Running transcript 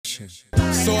intermission.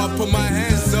 So I put my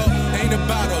hands up, ain't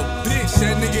about a bitch.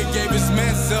 That nigga gave his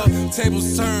man up.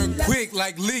 Tables turn quick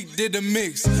like Leak did the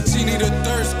mix. She need a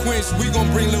thirst quench, we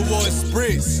gon' bring Lil Boy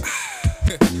spritz.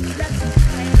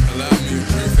 Allow me a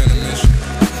brief intermission.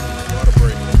 Water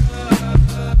break.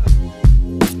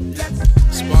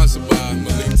 Sponsored by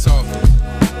Malik Talking.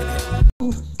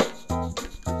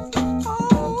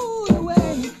 All the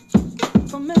way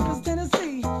from Memphis,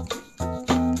 Tennessee.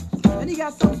 And he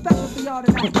got something special for y'all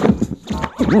tonight.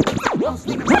 I'm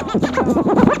singing songs for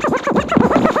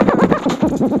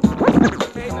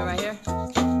y'all. Right here?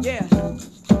 Yeah.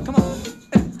 Come on.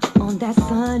 On that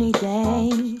sunny day,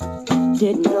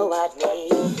 didn't know I'd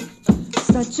meet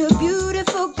such a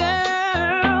beautiful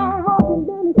girl walking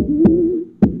down the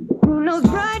street. Through those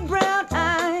bright brown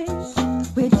eyes,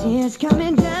 with tears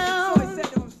coming down.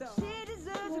 She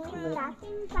deserves a crown.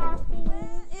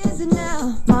 Where is it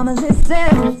now? Mama,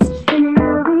 listen.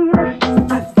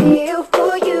 I feel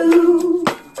for you.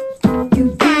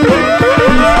 You do.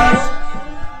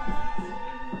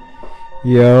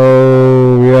 Yo.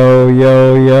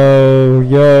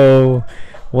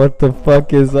 What the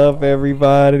fuck is up,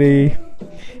 everybody?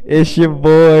 It's your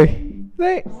boy.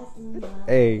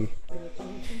 Hey.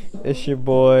 It's your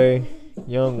boy,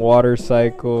 Young Water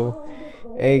Cycle,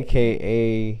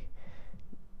 aka.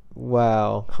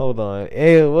 Wow. Hold on.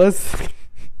 Hey, what's.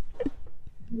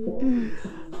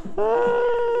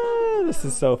 This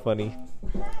is so funny.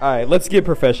 Alright, let's get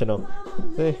professional.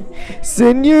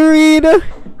 Senorita.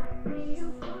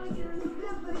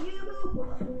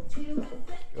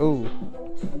 Ooh.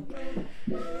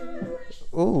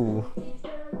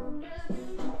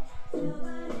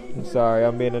 I'm sorry,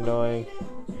 I'm being annoying.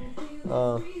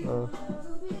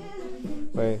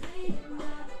 Wait.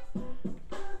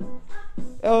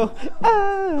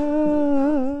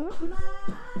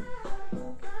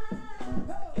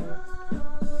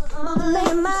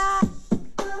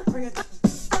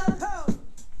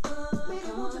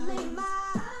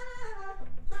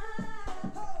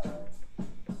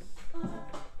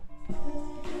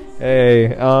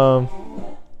 Hey,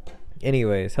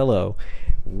 anyways, hello.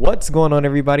 What's going on,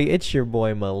 everybody? It's your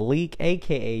boy Malik,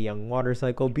 aka Young Water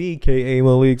Cycle, BKA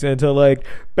Malik's Intellect,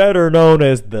 better known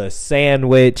as the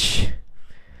Sandwich.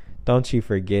 Don't you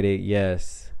forget it,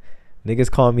 yes.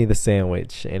 Niggas call me the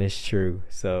Sandwich, and it's true.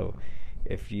 So,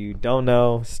 if you don't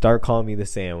know, start calling me the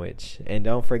Sandwich. And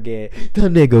don't forget, the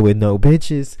nigga with no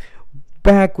bitches.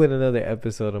 Back with another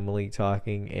episode of Malik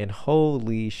Talking, and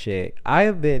holy shit, I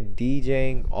have been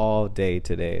DJing all day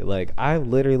today. Like, I've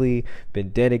literally been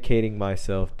dedicating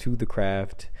myself to the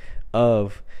craft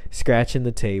of scratching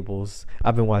the tables.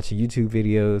 I've been watching YouTube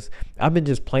videos. I've been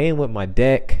just playing with my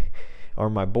deck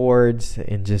or my boards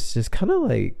and just kind of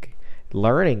like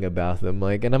learning about them.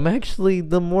 Like, and I'm actually,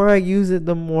 the more I use it,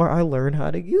 the more I learn how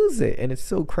to use it. And it's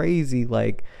so crazy,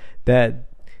 like, that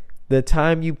the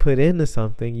time you put into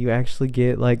something, you actually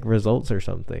get like results or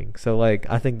something. So like,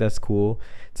 I think that's cool.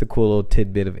 It's a cool little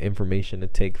tidbit of information to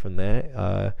take from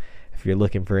that. If you're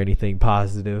looking for anything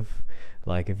positive,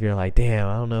 like if you're like, damn,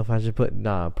 I don't know if I should put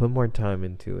more time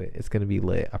into it. It's going to be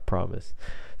lit. I promise.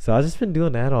 So I've just been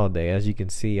doing that all day. As you can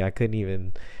see, I couldn't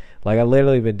even, like, I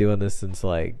literally been doing this since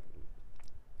like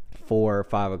 4 or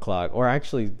 5 o'clock, or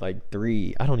actually like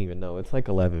 3. I don't even know. It's like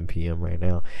 11 p.m. right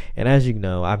now. And as you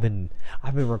know, I've been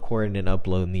recording and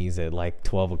uploading these at like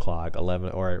 12 o'clock,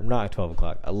 11, or not 12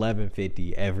 o'clock,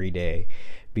 11:50 every day,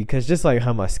 because just like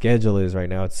how my schedule is right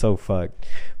now, it's so fucked.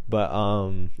 But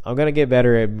I'm gonna get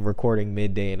better at recording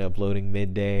midday and uploading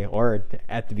midday or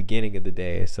at the beginning of the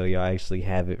day, so y'all actually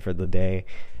have it for the day.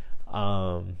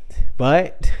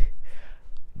 But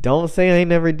don't say I ain't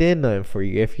never did nothing for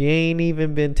you. If you ain't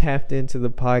even been tapped into the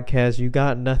podcast, you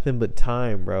got nothing but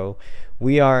time, bro.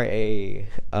 We are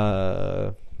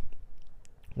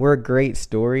we're a great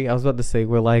story. I was about to say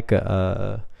we're like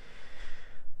a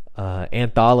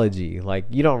anthology. Like,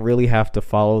 you don't really have to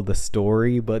follow the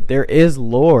story, but there is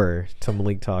lore to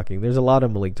Malik Talking. There's a lot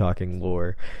of Malik Talking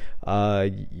lore.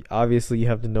 Obviously, you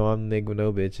have to know I'm the nigga with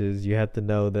no bitches. You have to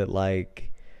know that,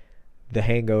 like, The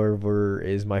Hangover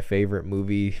is my favorite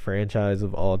movie franchise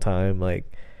of all time.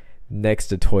 Like, next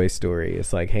to Toy Story,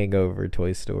 it's like Hangover,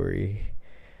 Toy Story,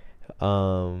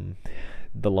 The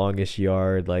Longest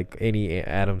Yard, like any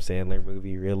Adam Sandler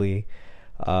movie, really.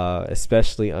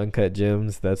 Especially Uncut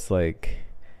Gems. That's like,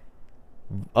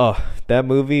 that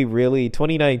movie really,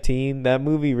 2019, that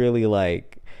movie really,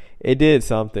 like, it did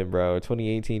something, bro.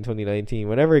 2018, 2019,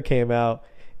 whenever it came out,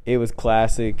 it was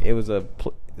classic. It was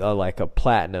like a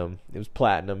platinum. It was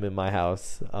platinum in my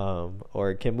house.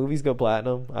 Or can movies go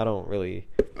platinum? I don't really.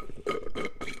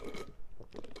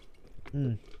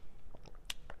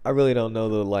 I really don't know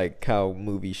the like how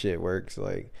movie shit works.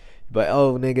 Like, but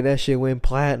oh nigga, that shit went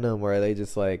platinum, or they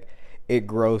just like it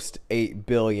grossed $8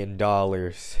 billion.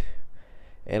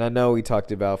 And I know we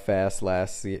talked about Fast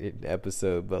last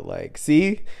episode, but like,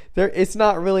 see, it's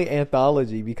not really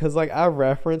anthology because like I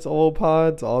reference old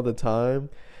pods all the time,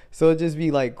 so it'd just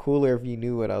be like cooler if you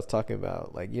knew what I was talking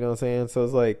about. Like, you know what I'm saying? So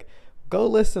it's like, go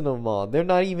listen to them all. They're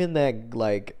not even that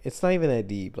like, it's not even that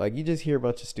deep. Like, you just hear a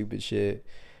bunch of stupid shit.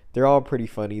 They're all pretty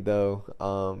funny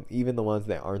though. Even the ones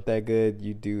that aren't that good,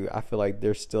 I feel like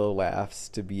there's still laughs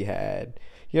to be had.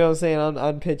 You know what I'm saying?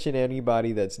 I'm pitching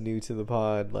anybody that's new to the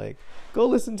pod, like, go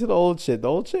listen to the old shit. The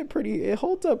old shit it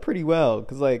holds up pretty well,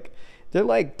 because like they're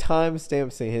like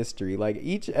timestamps in history. Like,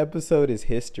 each episode is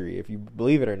history, if you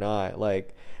believe it or not.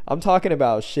 Like, I'm talking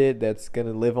about shit that's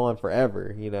gonna live on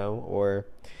forever, you know, or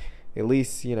at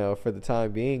least, you know, for the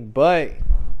time being. But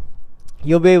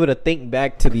you'll be able to think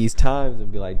back to these times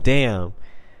and be like, damn,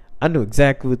 I knew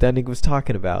exactly what that nigga was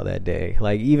talking about that day.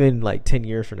 Like, even like 10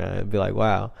 years from now, it'd be like,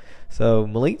 wow. So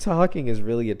Malik Talking is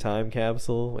really a time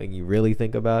capsule when you really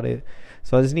think about it.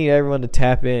 So I just need everyone to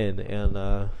tap in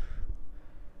and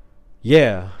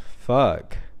yeah,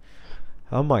 fuck.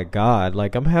 Oh my god,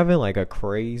 like I'm having like a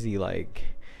crazy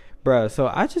like, bruh,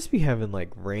 so I just be having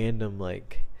like random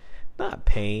like, not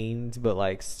pains, but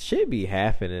like shit be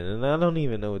happening and I don't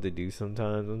even know what to do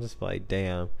sometimes. I'm just like,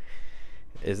 damn,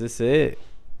 is this it?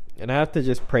 And I have to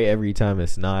just pray every time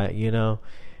it's not, you know.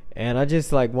 And I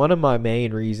just like, one of my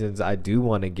main reasons I do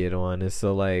want to get on is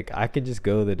so like I can just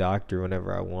go to the doctor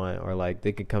whenever I want, or like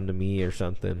they could come to me or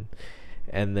something,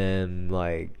 and then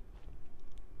like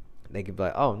they could be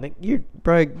like, oh Nick, you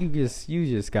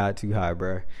just got too high,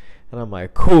 bro. And I'm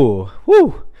like, cool,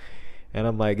 woo. And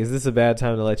I'm like, is this a bad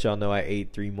time to let y'all know I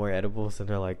ate 3 more edibles? And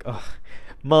they're like, oh,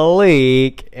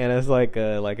 Malik. And it's like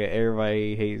a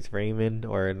everybody hates Raymond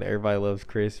or an everybody loves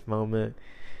Chris moment.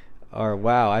 Or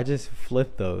wow, I just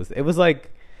flipped those. It was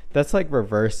like, that's like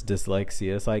reverse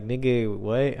dyslexia. It's like, nigga,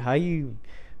 what? How you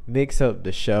mix up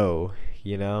the show,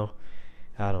 you know?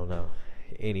 I don't know.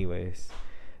 Anyways,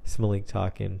 it's Malik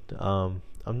Talking. I'm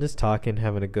just talking,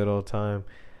 having a good old time.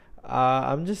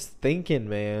 I'm just thinking,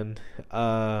 man.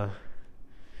 The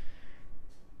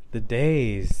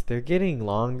days, they're getting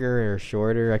longer or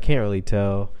shorter. I can't really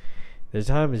tell. The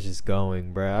time is just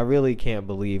going, bruh. I really can't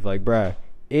believe, like, bruh,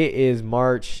 it is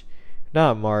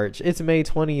it's May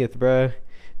 20th, bruh.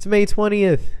 It's May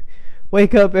 20th.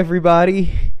 Wake up,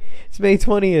 everybody. It's May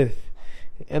 20th.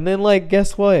 And then, like,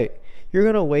 guess what? You're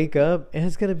gonna wake up and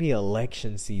it's gonna be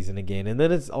election season again. And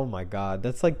then it's, oh my god,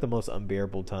 that's like the most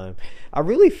unbearable time. I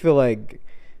really feel like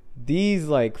these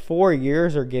like 4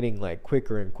 years are getting like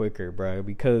quicker and quicker, bro,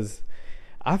 because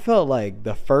I felt like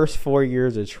the first 4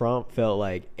 years of Trump felt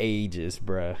like ages,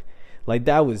 bro. Like,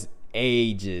 that was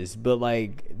ages. But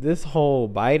like this whole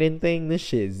Biden thing, this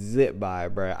shit zipped by,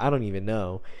 bro. I don't even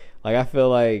know. Like, I feel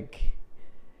like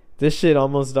his shit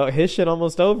almost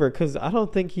over, because I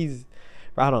don't think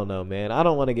I don't know, man. I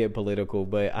don't want to get political,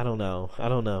 but I don't know. I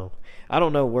don't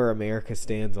know where America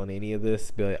stands on any of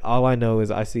this, but all I know is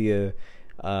I see a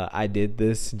I did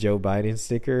this Joe Biden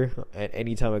sticker at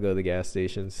any time I go to the gas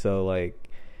station. So like,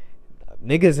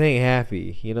 niggas ain't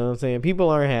happy, you know what I'm saying? People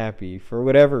aren't happy for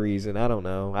whatever reason. I don't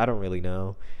know. I don't really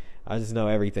know. I just know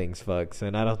everything's fucked,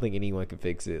 and I don't think anyone can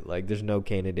fix it. Like, there's no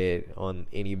candidate on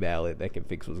any ballot that can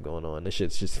fix what's going on. This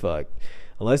shit's just fucked.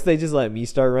 Unless they just let me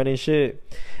start running shit,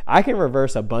 I can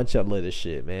reverse a bunch of lit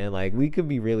shit, man. Like, we could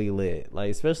be really lit.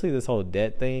 Like, especially this whole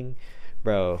debt thing.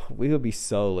 Bro, we would be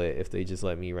so lit if they just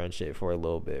let me run shit for a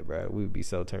little bit, bro. We would be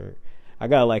so turned. I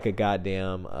got like a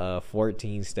goddamn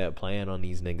 14-step plan on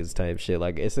these niggas type shit.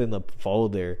 Like, it's in the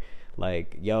folder.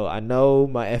 Like, yo, I know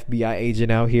my FBI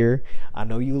agent out here. I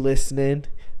know you listening.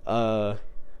 Damn,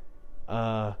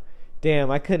 I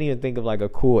couldn't even think of like a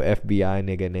cool FBI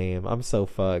nigga name. I'm so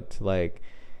fucked. Like,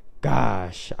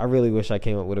 gosh, I really wish I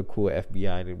came up with a cool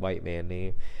FBI white man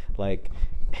name. Like,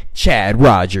 Chad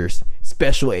Rogers,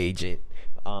 special agent.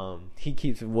 He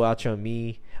keeps a watch on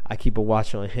me. I keep a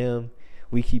watch on him.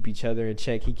 We keep each other in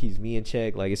check. He keeps me in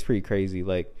check. Like, it's pretty crazy.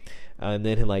 Like, and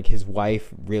then like his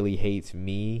wife really hates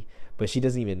me, but she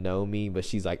doesn't even know me. But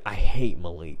she's like, I hate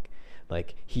Malik.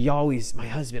 Like, my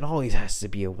husband always has to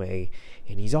be away,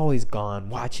 and he's always gone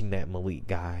watching that Malik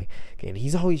guy, and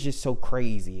he's always just so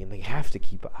crazy, and they have to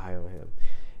keep an eye on him.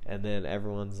 And then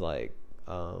everyone's like,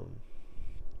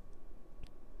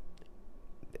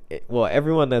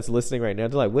 everyone that's listening right now,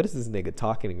 they're like, what is this nigga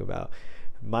talking about?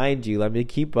 mind you, let me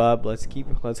keep up.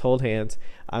 Let's hold hands.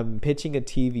 I'm pitching a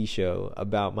TV show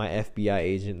about my FBI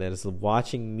agent that is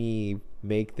watching me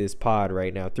make this pod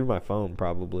right now through my phone,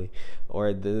 probably,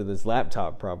 or this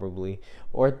laptop, probably,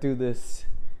 or through this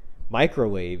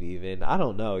microwave even. I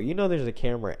don't know. There's a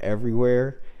camera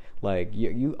everywhere. Like,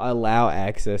 you allow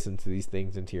access into these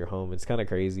things into your home. It's kind of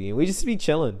crazy. And we just be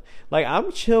chilling. Like,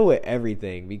 I'm chill with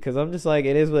everything because I'm just like,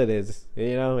 it is what it is. It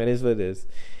is what it is.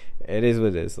 It is what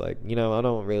it is. Like, I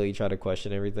don't really try to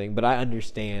question everything. But I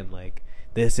understand, like,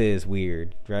 this is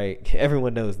weird, right?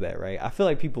 Everyone knows that, right? I feel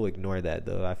like people ignore that,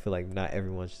 though. I feel like not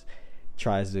everyone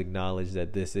tries to acknowledge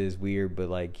that this is weird, but,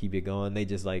 like, keep it going. They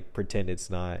just, like, pretend it's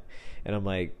not. And I'm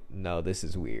like, no, this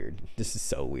is weird. This is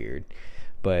so weird.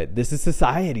 But this is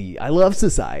society. I love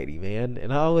society, man.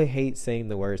 And I always hate saying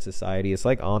the word society. It's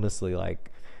like, honestly,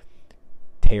 like,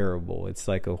 terrible. It's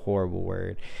like a horrible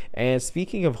word. And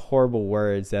speaking of horrible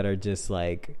words that are just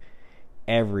like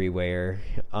everywhere,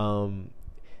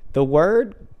 the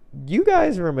word, you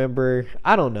guys remember,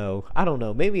 I don't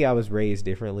know. Maybe I was raised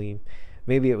differently.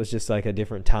 Maybe it was just like a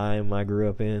different time I grew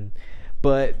up in.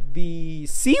 But the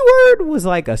C word was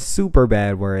like a super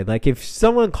bad word. Like, if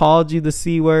someone called you the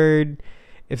C word,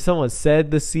 if someone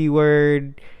said the C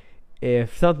word,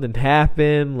 if something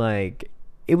happened, like,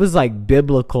 it was like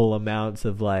biblical amounts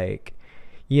of, like,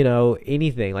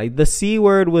 anything. Like, the C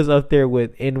word was up there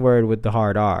with N word with the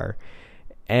hard R.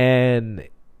 And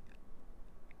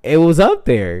it was up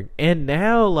there. And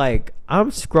now, like, I'm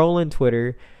scrolling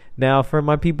Twitter. Now, for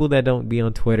my people that don't be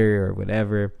on Twitter or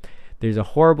whatever, there's a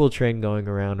horrible trend going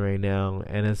around right now.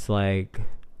 And it's like,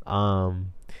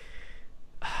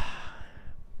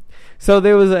 so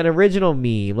there was an original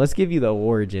meme. Let's give you the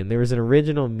origin. There was an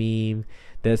original meme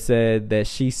that said that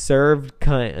she served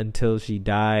cunt until she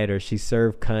died, or she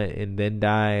served cunt and then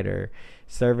died, or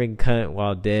serving cunt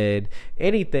while dead.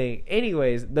 Anything.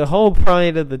 Anyways, the whole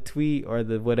point of the tweet or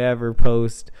the whatever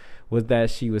post was that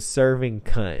she was serving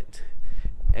cunt.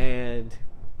 And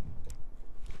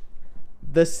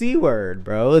the C word,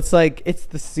 bro. It's like, it's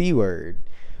the C word.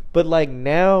 But, like,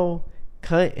 now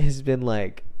cunt has been,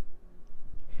 like,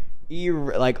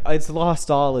 it's lost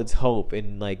all its hope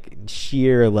and, like,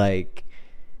 sheer, like,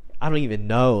 I don't even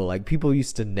know. Like, people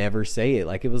used to never say it.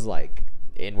 Like, it was like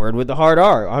N-word with the hard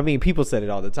R. I mean, people said it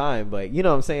all the time, but you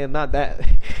know what I'm saying? Not that.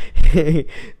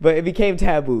 But it became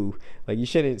taboo. Like, you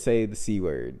shouldn't say the C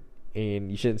word, and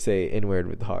you shouldn't say N-word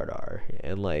with the hard R.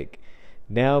 And, like,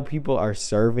 now people are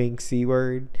serving C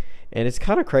word, and it's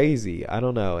kind of crazy. I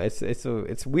don't know.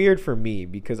 It's weird for me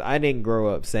because I didn't grow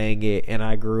up saying it, and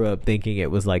I grew up thinking it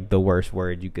was like the worst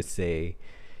word you could say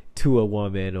to a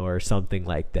woman or something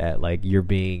like that. Like, you're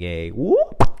being a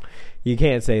whoop. You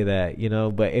can't say that,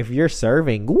 But if you're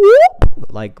serving whoop,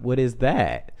 like, what is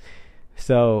that?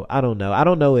 So I don't know. I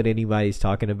don't know what anybody's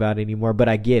talking about anymore, but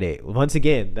I get it. Once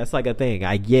again, that's like a thing.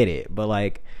 I get it, but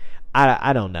like,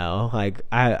 I don't know. Like,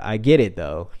 I get it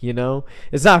though,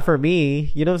 It's not for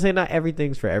me, you know what I'm saying? Not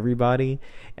everything's for everybody.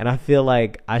 And I feel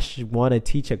like I should want to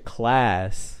teach a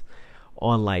class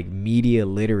on, like, media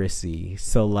literacy.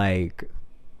 So, like,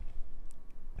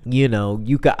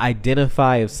 you could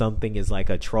identify if something is like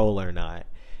a troll or not.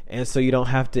 And so you don't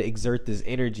have to exert this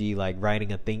energy like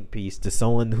writing a think piece to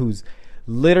someone whose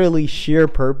literally sheer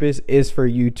purpose is for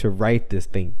you to write this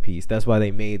think piece. That's why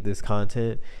they made this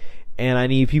content. And I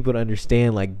need people to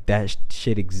understand, like, that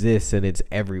shit exists and it's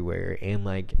everywhere. And,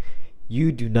 like,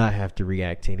 you do not have to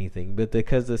react to anything. But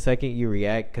because the second you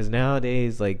react, because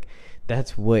nowadays, like,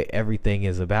 that's what everything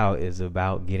is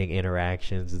about getting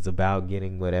interactions. It's about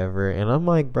getting whatever. And I'm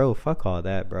like, bro, fuck all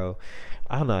that, bro.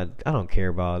 I don't care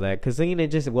about all that. Because then it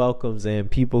just welcomes in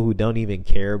people who don't even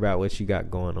care about what you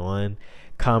got going on,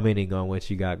 commenting on what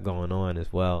you got going on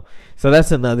as well. So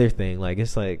that's another thing. Like,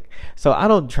 it's like, so I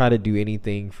don't try to do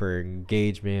anything for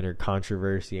engagement or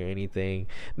controversy or anything.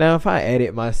 Now, if I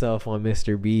edit myself on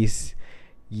Mr. Beast,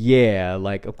 yeah,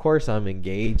 like, of course I'm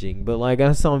engaging, but like,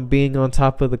 that's on being on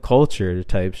top of the culture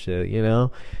type shit,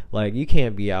 like, you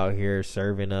can't be out here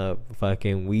serving up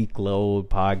fucking week-old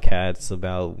podcasts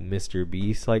about Mr.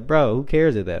 Beast. Like, bro, who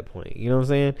cares at that point? You know what I'm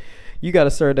saying? You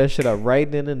gotta serve that shit up right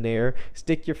then and there,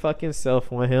 stick your fucking self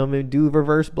on him and do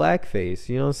reverse blackface.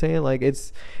 You know what I'm saying? Like,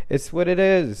 it's what it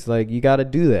is. Like, you gotta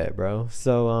do that, bro.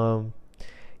 So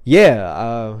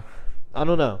yeah, I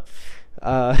don't know.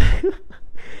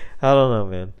 I don't know,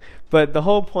 man. But the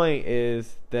whole point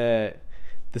is that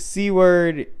the C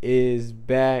word is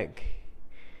back,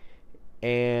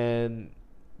 and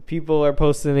people are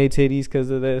posting their titties because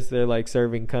of this. They're like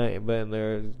serving cunt, but in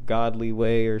their godly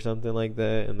way or something like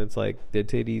that. And it's like the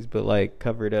titties, but like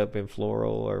covered up in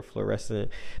floral or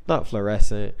fluorescent. Not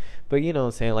fluorescent, but you know what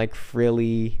I'm saying? Like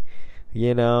frilly,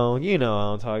 you know what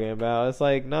I'm talking about. It's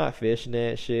like not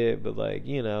fishnet shit, but like,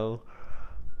 you know,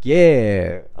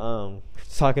 yeah.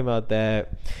 Talking about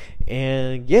that.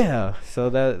 And yeah, so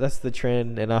that's the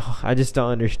trend. And I just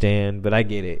don't understand, but I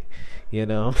get it, you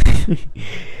know.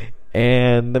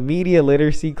 And the media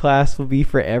literacy class will be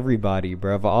for everybody,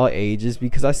 bro, of all ages,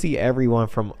 because I see everyone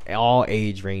from all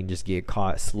age ranges get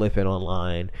caught slipping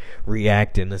online,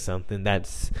 reacting to something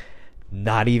that's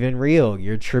not even real.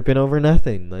 You're tripping over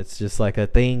nothing. That's just like a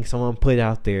thing someone put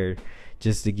out there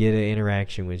just to get an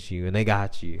interaction with you, and they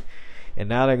got you. And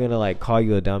now they're gonna like call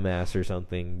you a dumbass or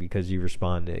something because you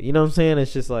responded. You know what I'm saying?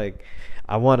 It's just like,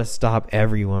 I want to stop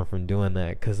everyone from doing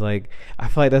that, because like I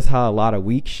feel like that's how a lot of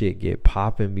weak shit get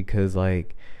popping, because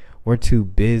like we're too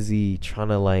busy trying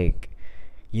to like,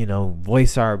 you know,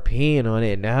 voice our opinion on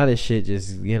it. Now this shit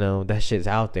just, you know, that shit's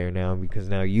out there now, because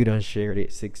now you done shared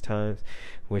it 6 times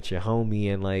with your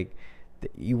homie, and like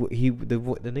the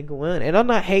nigga won. And I'm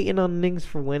not hating on niggas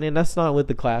for winning. That's not what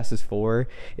the class is for.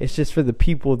 It's just for the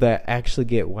people that actually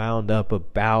get wound up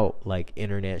about like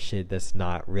internet shit that's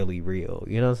not really real.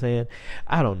 You know what I'm saying?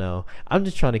 I don't know. I'm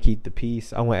just trying to keep the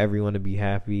peace. I want everyone to be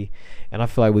happy, and I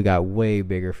feel like we got way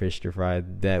bigger fish to fry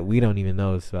that we don't even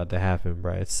know is about to happen,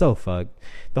 bro. It's so fucked.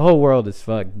 The whole world is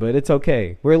fucked, but it's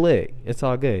okay. We're lit. It's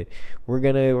all good. We're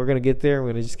gonna get there.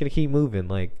 We're just gonna keep moving.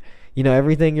 Like, you know,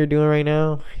 everything you're doing right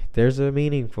now, there's a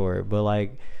meaning for it, but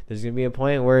like there's gonna be a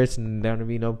point where there's gonna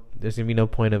be no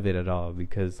point of it at all,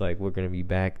 because like we're gonna be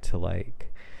back to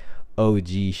like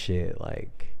OG shit.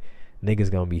 Like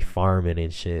niggas gonna be farming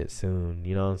and shit soon.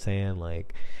 You know what I'm saying?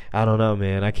 Like, I don't know,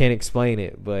 man. I can't explain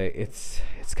it, but it's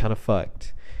kind of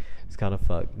fucked. It's kind of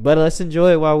fucked. But let's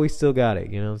enjoy it while we still got it.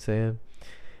 You know what I'm saying?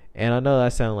 And I know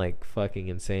that sound like fucking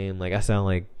insane. Like I sound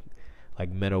like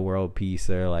Meta World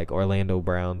Peace or like Orlando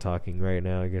Brown talking right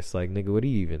now. I guess like, nigga, what are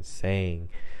you even saying?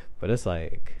 But it's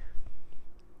like,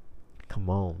 come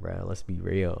on, bro, let's be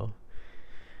real.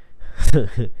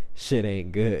 Shit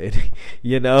ain't good.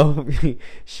 You know?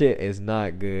 Shit is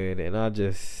not good. And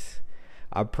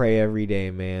I pray every day,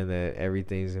 man, that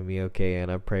everything's gonna be okay,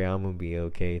 and I pray I'm gonna be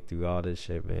okay through all this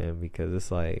shit, man, because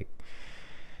it's like,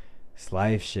 it's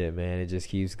life shit, man. It just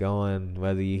keeps going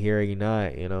whether you hear it or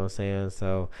not, you know what I'm saying?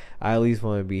 So I at least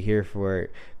want to be here for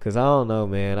it, because I don't know,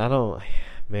 man. I don't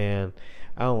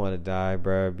want to die,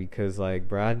 bro, because like,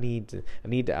 bro, I need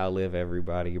to outlive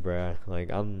everybody, bro.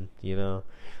 Like, I'm, you know,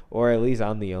 or at least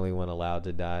I'm the only one allowed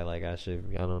to die. Like, I should,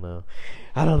 I don't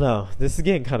know. This is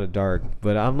getting kind of dark,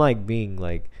 but I'm like being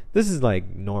like, this is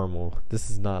like normal.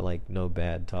 This is not like no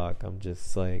bad talk. I'm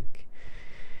just like,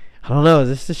 I don't know.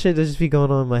 This the shit that just be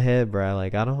going on in my head, bro.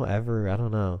 Like, I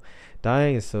don't know.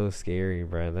 Dying is so scary,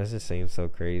 bro. That just seems so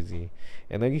crazy.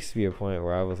 And there used to be a point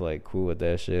where I was like cool with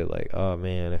that shit. Like, oh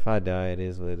man, if I die, it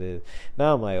is what it is.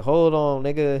 Now I'm like, hold on,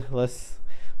 nigga. Let's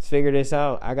figure this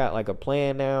out. I got like a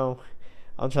plan now.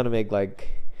 I'm trying to make 100K.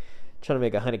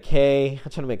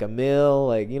 I'm trying to make a mil.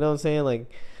 Like, you know what I'm saying?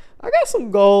 Like, I got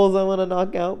some goals I want to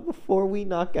knock out before we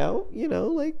knock out. You know,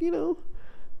 like, you know.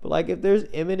 But like, if there's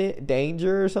imminent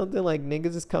danger or something, like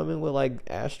niggas is coming with like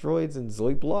asteroids and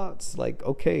Zoidblocks, like,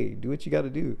 okay, do what you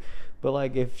gotta do. But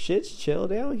like, if shit's chill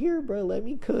down here, bro, let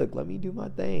me cook, let me do my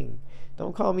thing.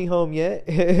 Don't call me home yet.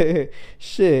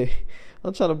 Shit,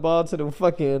 I'm trying to ball to the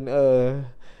fucking to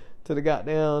the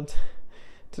goddamn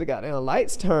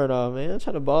lights turn off, man. I'm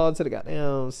trying to ball to the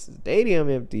goddamn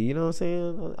stadium empty. You know what I'm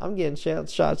saying? I'm getting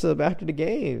shots up after the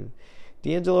game.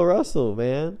 D'Angelo Russell,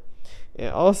 man.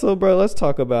 And also, bro, let's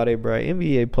talk about it, bro.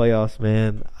 NBA playoffs,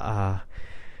 man.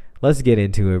 Let's get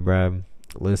into it, bro.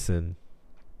 Listen,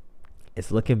 it's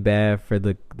looking bad for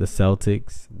the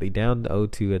Celtics. They down to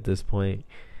 0-2 at this point.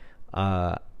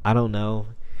 I don't know.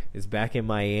 It's back in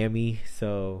Miami,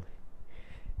 so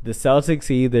the Celtics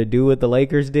either do what the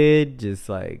Lakers did, just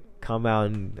like come out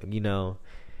and, you know,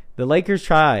 the Lakers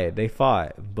tried, they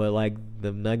fought, but like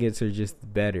the Nuggets are just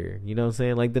better. You know what I'm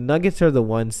saying? Like, the Nuggets are the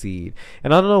 1 seed,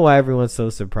 and I don't know why everyone's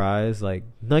so surprised. Like,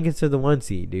 Nuggets are the 1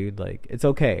 seed, dude. Like, it's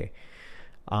okay.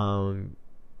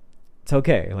 It's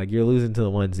okay. Like, you're losing to the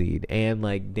 1 seed and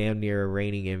like damn near a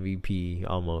reigning MVP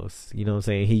almost. You know what I'm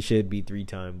saying? He should be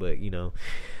 3-time, but you know,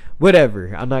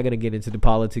 whatever. I'm not gonna get into the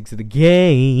politics of the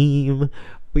game.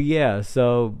 But yeah,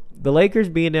 so the Lakers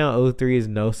being down 0-3 is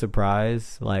no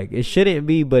surprise. Like, it shouldn't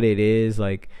be, but it is.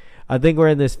 Like, I think we're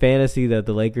in this fantasy that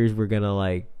the Lakers were gonna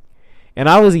like, And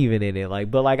I was even in it,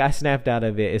 like, but like I snapped out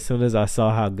of it as soon as I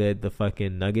saw how good the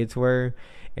fucking Nuggets were,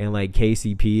 and like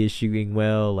KCP is shooting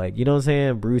well, like, you know what I'm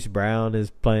saying? Bruce Brown is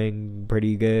playing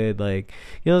pretty good, like,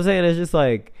 you know what I'm saying? It's just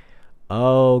like,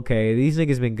 oh, okay, these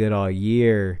niggas been good all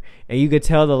year, and you could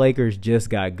tell the Lakers just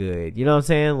got good. You know what I'm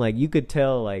saying? Like, you could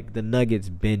tell like the Nuggets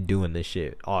been doing this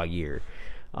shit all year.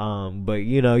 But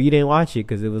you know, you didn't watch it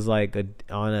because it was like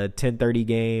on a 10:30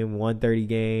 game, 1:30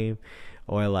 game,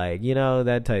 or like, you know,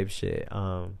 that type shit.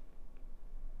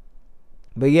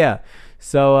 But yeah,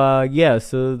 so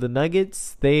so the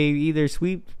Nuggets, they either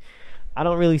sweep. I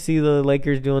don't really see the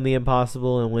Lakers doing the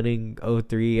impossible and winning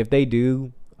 0-3. If they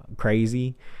do,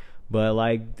 crazy. But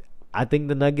like, I think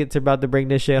the Nuggets are about to bring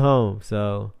this shit home.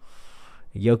 So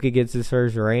Jokic gets his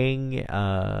first ring.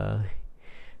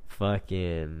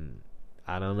 Fucking,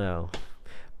 I don't know.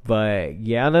 But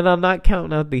yeah, and then I'm not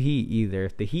counting out the Heat either.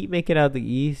 If the Heat make it out the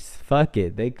East, fuck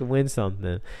it, they could win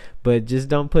something. But just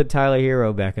don't put Tyler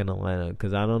Hero back in the lineup,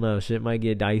 because I don't know, shit might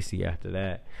get dicey after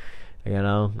that. You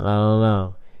know, I don't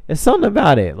know. There's something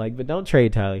about it, like, but don't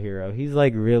trade Tyler Hero. He's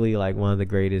like really like one of the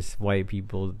greatest white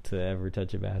people to ever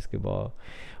touch a basketball,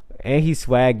 and he's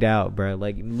swagged out, bro.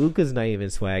 Like, Luka's not even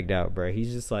swagged out, bro.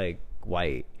 He's just like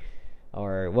white.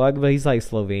 Or, well, but he's like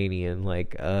Slovenian.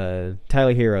 Like,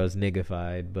 Tyler Hero's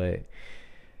niggified, but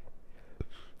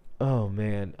oh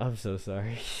man, I'm so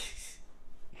sorry.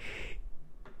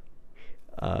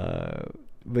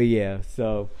 But yeah,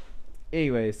 so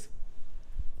anyways,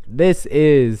 this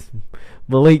is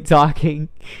Malik talking.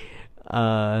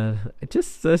 I'm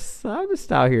just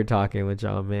out here talking with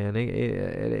y'all, man.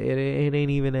 It ain't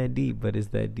even that deep, but it's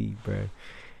that deep, bro.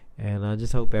 And I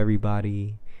just hope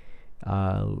everybody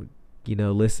you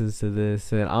know, listens to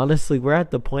this. And honestly, we're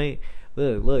at the point,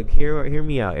 look, hear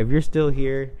me out. If you're still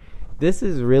here, this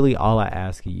is really all I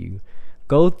ask of you.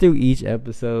 Go through each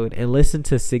episode and listen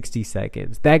to 60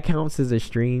 seconds. That counts as a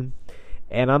stream.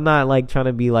 And I'm not like trying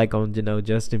to be like on, you know,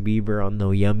 Justin Bieber on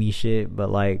no yummy shit, but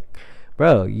like,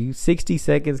 bro, 60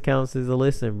 seconds counts as a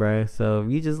listen, bro. So if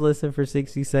you just listen for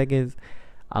 60 seconds,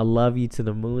 I love you to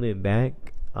the moon and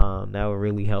back. That would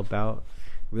really help out.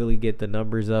 Really get the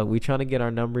numbers up. We trying to get our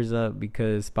numbers up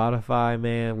because Spotify,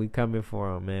 man, we coming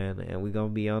for them, man, and we gonna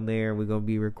be on there. We gonna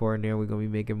be recording there. We gonna be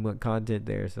making more content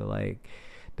there. So like,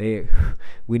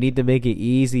 we need to make it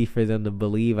easy for them to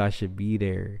believe I should be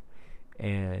there,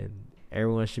 and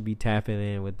everyone should be tapping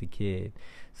in with the kid.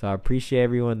 So I appreciate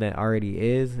everyone that already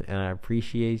is, and I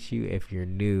appreciate you if you're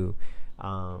new.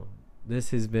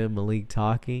 This has been Malik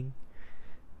talking.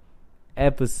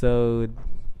 Episode,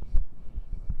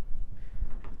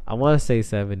 I want to say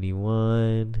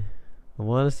 71.